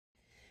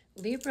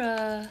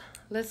Libra,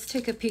 let's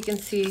take a peek and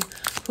see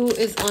who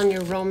is on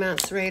your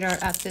romance radar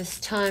at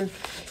this time.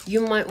 You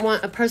might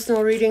want a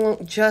personal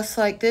reading just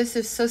like this.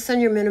 If so,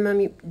 send your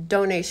minimum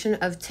donation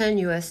of $10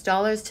 US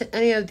to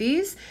any of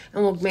these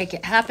and we'll make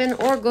it happen,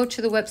 or go to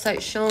the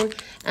website shown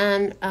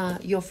and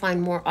you'll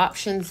find more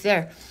options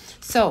there.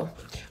 So,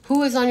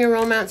 who is on your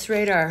romance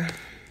radar?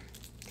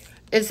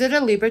 Is it a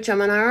Libra,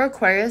 Gemini, or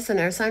Aquarius, an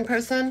air sign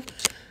person?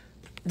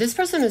 This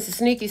person is a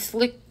sneaky,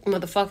 slick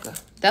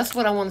motherfucker. That's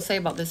what I want to say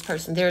about this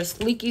person. They're a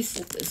sneaky,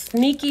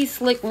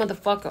 slick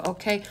motherfucker,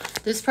 okay?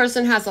 This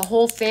person has a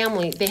whole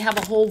family. They have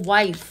a whole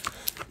wife.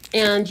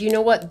 And you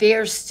know what?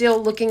 They're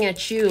still looking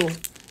at you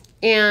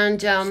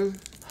and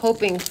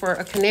hoping for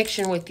a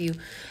connection with you.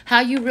 How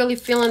you really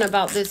feeling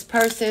about this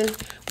person?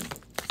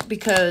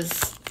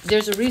 Because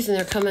there's a reason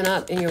they're coming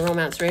up in your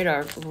romance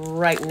radar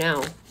right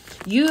now.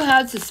 You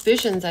had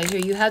suspicions, I hear.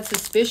 You had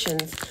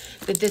suspicions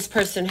that this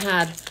person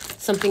had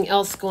something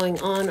else going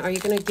on. Are you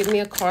going to give me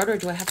a card or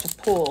do I have to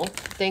pull?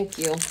 Thank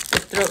you. The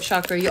throat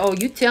chakra. Oh,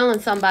 you telling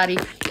somebody.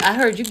 I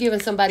heard you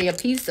giving somebody a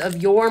piece of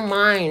your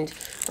mind.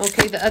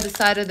 Okay, the other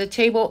side of the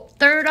table.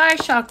 Third eye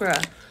chakra.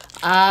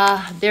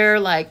 They're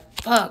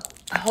like, fuck,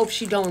 I hope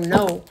she don't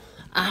know.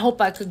 I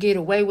hope I could get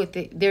away with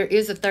it. There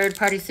is a third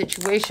party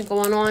situation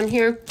going on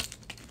here.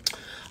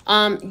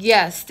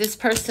 Yes, this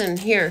person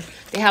here,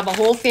 they have a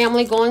whole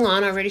family going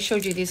on. I already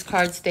showed you these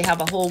cards. They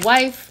have a whole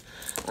wife.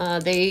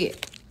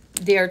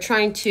 They're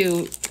trying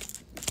to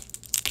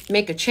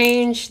make a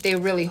change. They're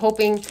really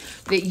hoping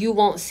that you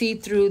won't see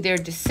through their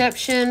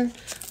deception.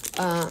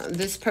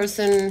 This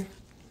person,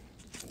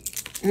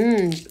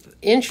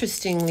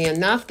 interestingly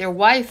enough, their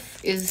wife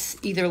is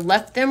either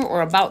left them or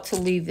about to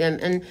leave them.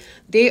 And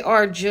they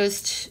are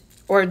just,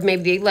 or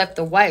maybe they left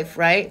the wife,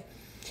 right?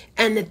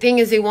 And the thing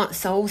is,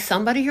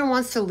 somebody here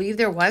wants to leave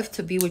their wife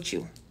to be with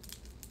you.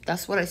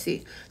 That's what I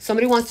see.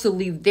 Somebody wants to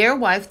leave their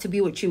wife to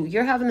be with you.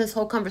 You're having this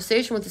whole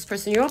conversation with this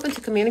person. You're open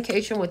to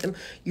communication with them.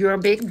 You're a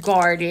bit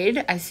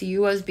guarded. I see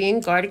you as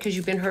being guarded because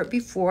you've been hurt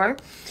before.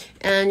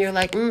 And you're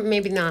like,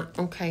 maybe not.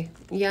 Okay.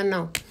 Yeah,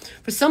 no.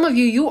 For some of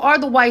you, you are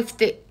the wife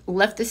that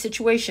left the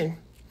situation.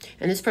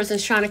 And this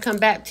person's trying to come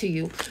back to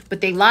you.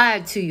 But they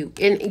lied to you.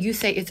 And you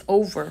say it's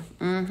over.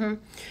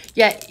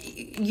 Yeah,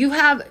 you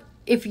have...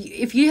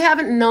 If you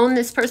haven't known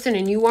this person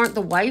and you aren't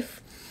the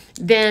wife,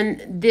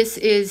 then this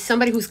is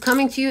somebody who's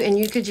coming to you and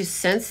you could just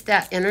sense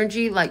that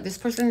energy. Like this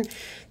person,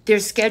 their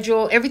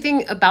schedule,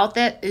 everything about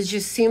that is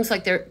just seems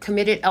like they're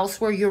committed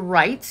elsewhere. You're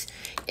right.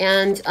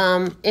 And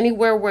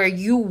anywhere where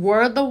you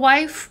were the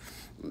wife,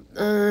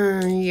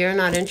 you're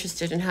not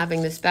interested in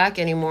having this back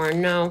anymore.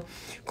 No.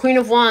 Queen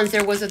of Wands,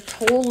 there was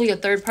totally a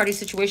third-party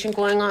situation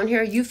going on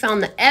here. You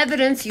found the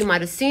evidence. You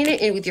might have seen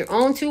it with your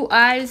own two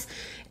eyes.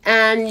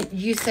 And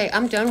you say,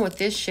 I'm done with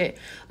this shit.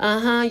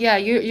 Yeah,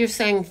 you're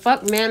saying,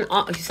 fuck men.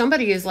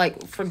 Somebody is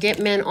like, forget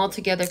men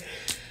altogether.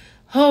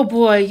 Oh,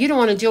 boy, you don't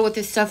want to deal with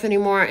this stuff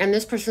anymore. And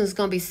this person's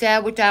going to be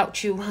sad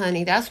without you,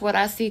 honey. That's what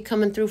I see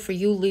coming through for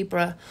you,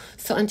 Libra.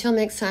 So until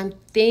next time,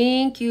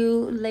 thank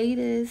you,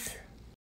 ladies.